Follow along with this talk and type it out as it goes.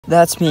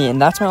That's me,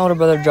 and that's my older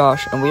brother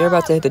Josh, and we are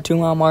about to hit the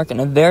 2-mile mark in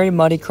a very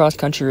muddy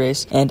cross-country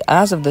race. And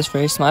as of this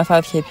race, my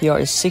 5K PR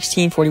is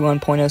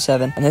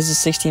 16:41.07, and this is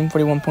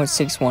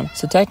 16:41.61.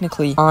 So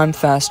technically, I'm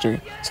faster.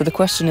 So the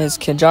question is,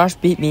 can Josh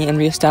beat me and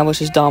reestablish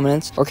his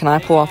dominance, or can I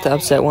pull off the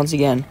upset once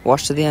again?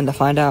 Watch to the end to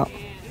find out.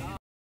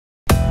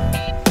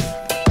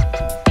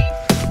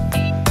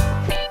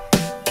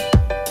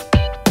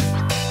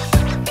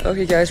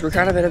 Okay guys, we're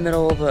kind of in the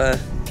middle of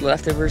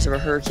leftovers of a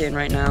hurricane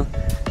right now,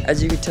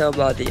 as you can tell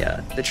by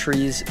the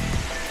trees.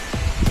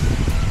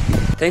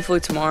 Thankfully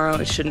tomorrow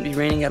it shouldn't be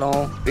raining at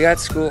all. We got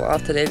school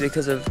off today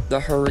because of the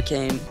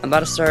hurricane. I'm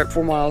about to start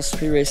 4 miles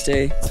pre-race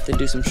day to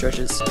do some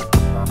stretches. Hey,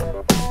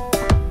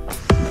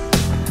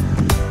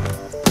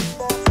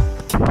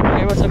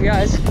 what's up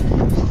guys?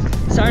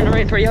 Starting to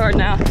rain pretty hard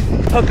now.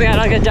 Hoping I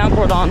don't get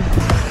downpoured on.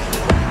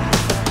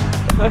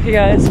 Okay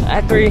guys,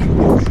 at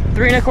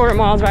 3.25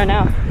 miles right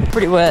now.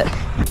 Pretty wet.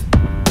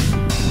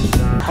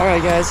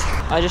 Alright guys,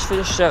 I just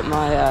finished up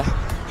my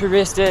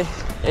pre-race day.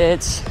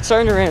 It's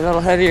starting to rain a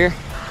little heavier.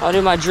 I'll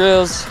do my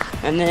drills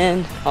and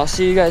then I'll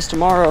see you guys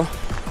tomorrow.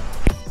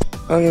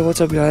 Okay, what's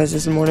up guys?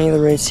 It's the morning of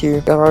the race here.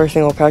 Got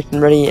everything all packed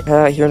and ready. Head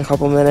out here in a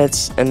couple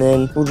minutes and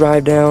then we'll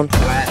drive down.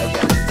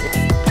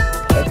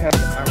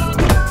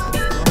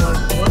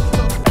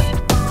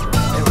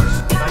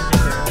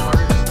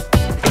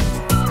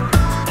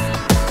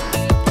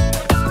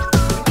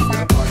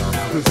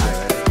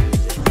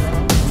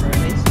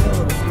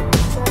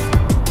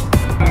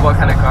 What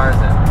kind of car is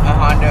it? A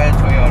Honda and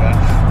Toyota.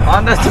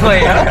 Honda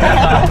Toyota.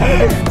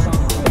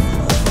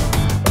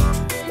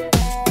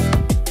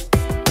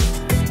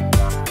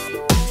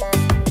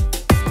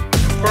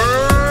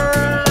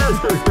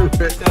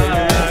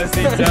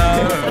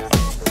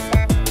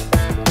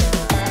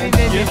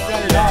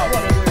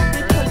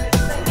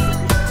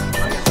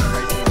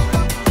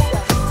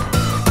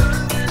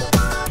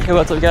 Hey,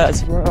 what's up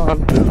guys?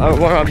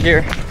 We're up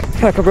here.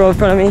 Packer Bro in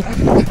front of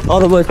me, all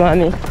the way behind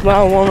me.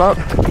 Now warm up.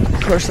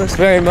 Of course, looks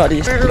very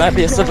muddy. Might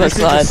be a slip and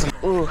slide.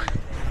 Ooh.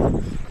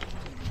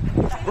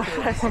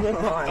 Some wood,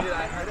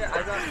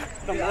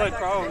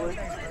 probably.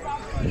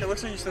 It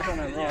looks like you slipped on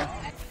that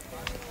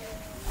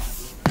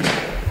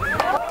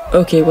rock.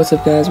 Okay, what's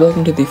up guys?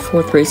 Welcome to the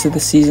 4th race of the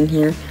season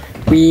here.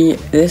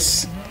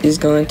 This is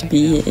going to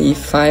be a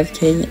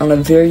 5K on a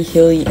very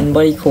hilly and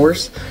muddy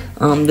course.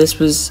 This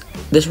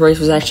race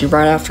was actually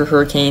right after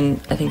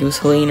hurricane, I think it was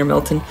Helene or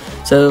Milton,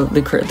 so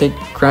the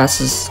grass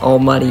is all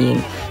muddy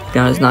and the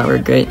ground is not very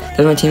great.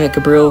 There's my teammate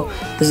Gabriel.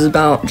 This is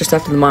about just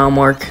after the mile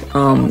mark.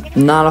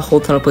 Not a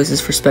whole ton of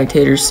places for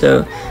spectators,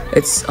 so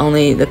it's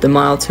only at the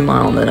 2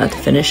 mile and then at the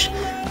finish.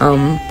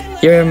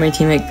 Here I have my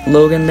teammate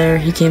Logan there.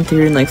 He came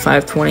through in like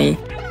 5:20.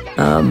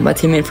 My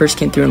teammate first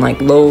came through in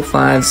like low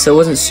 5s, so it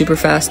wasn't super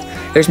fast.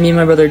 There's me and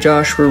my brother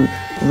Josh. We're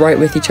right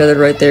with each other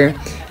right there.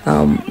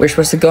 We're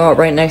supposed to go out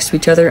right next to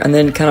each other and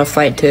then kind of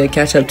fight to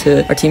catch up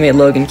to our teammate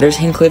Logan. There's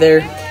Hinkley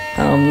there,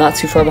 not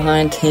too far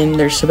behind him.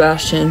 There's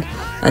Sebastian,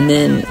 and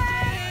then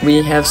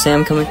we have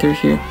Sam coming through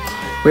here.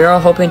 We're all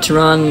hoping to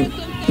run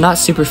not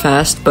super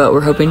fast, but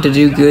we're hoping to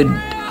do good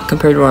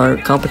compared to our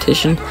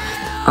competition.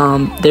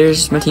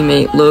 There's my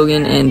teammate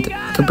Logan and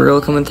Gabriel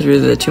coming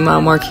through the 2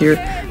 mile mark here.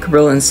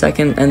 Gabriel in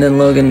second, and then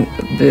Logan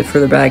a bit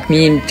further back.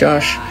 Me and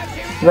Josh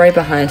right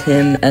behind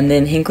him, and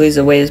then Hinkley's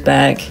a ways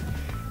back.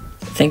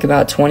 I think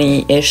about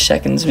 20-ish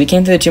seconds. We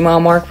came to the 2 mile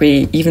mark.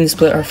 We even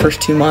split our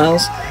first 2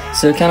 miles,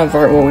 so kind of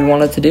what we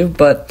wanted to do,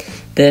 but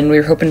then we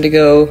were hoping to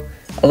go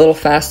a little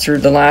faster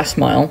the last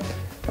mile.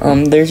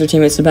 There's our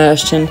teammate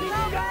Sebastian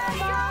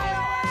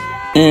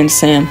and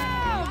Sam.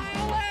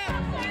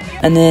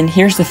 And then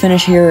here's the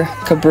finish here.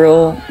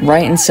 Gabriel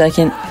right in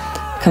second,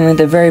 coming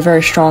with a very,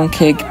 very strong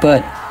kick,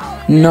 but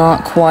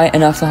not quite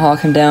enough to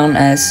hawk him down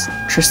as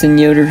Tristan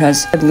Yoder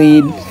has the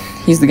lead.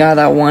 He's the guy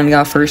that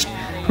got first.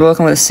 Gabriel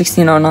coming with a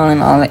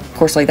 16:09 on a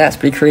course like that's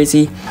pretty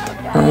crazy.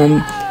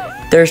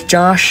 There's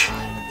Josh,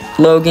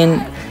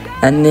 Logan,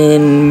 and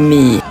then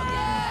me.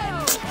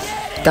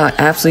 Got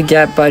absolutely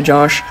gapped by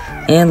Josh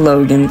and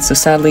Logan, so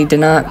sadly did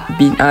not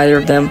beat either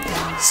of them.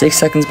 6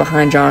 seconds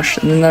behind Josh.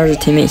 And then there's a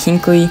teammate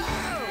Hinkley.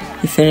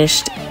 He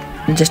finished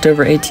in just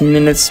over 18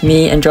 minutes.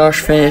 Me and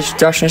Josh finished.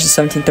 Josh finished at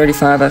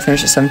 17:35. I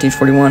finished at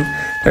 17:41.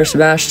 There's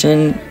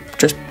Sebastian,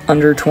 just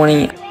under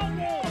 20.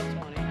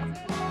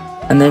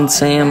 And then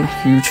Sam,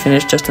 who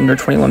finished just under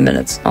 21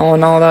 minutes. All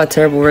in all, not a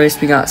terrible race.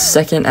 We got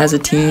second as a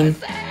team.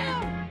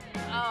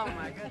 All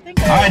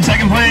right,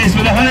 second place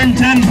with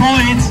 110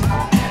 points,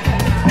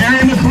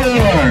 Harry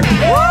McClure.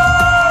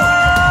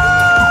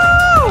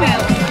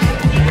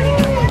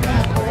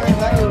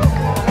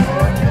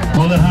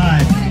 Hold it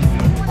high.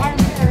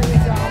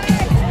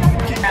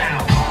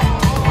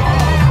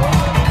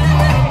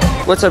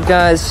 What's up,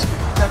 guys?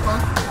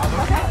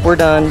 We're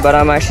done, but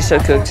I'm actually so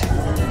cooked.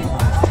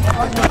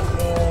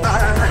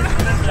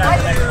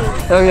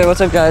 Okay,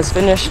 what's up, guys?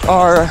 Finished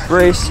our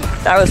race.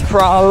 That was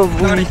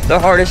probably the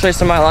hardest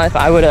race of my life,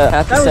 I would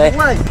have to say.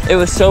 It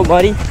was so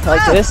muddy,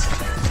 like this.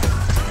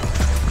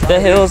 The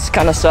hills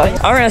kind of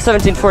sucked. I ran at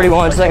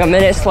 17:41, just like a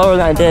minute slower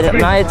than I did at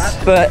nights,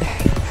 but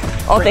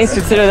all things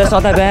considered, that's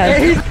not that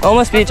bad.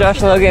 Almost beat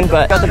Josh Logan,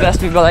 but got the best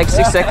of me by like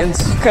 6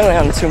 seconds. Currently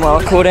on the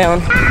 2-mile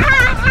cooldown.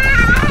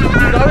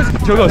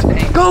 Joe goes,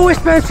 go with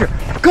Spencer!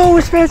 Go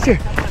with Spencer!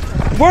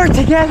 Work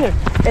together!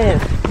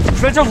 And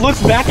Spencer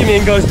looks back at me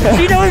and goes,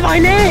 she knows my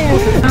name!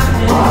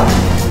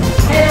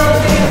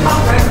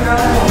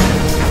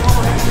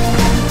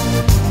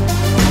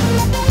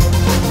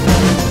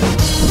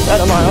 Got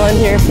a mile in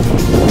here.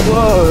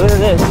 Whoa, look at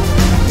this.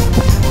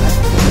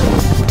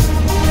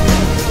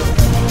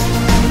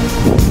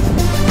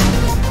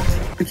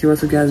 Okay,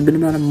 what's up guys? It's been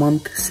about a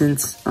month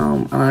since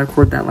I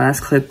recorded that last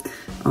clip.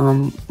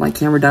 My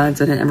camera died,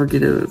 so I didn't ever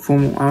get a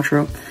formal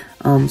outro.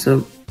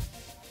 So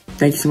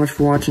thank you so much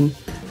for watching.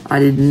 I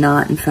did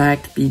not, in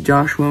fact, beat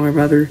Joshua, my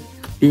brother,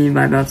 beating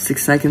by about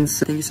 6 seconds.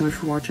 So thank you so much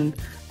for watching.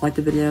 Like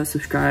the video,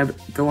 subscribe,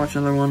 go watch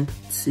another one.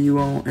 See you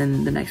all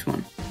in the next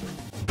one.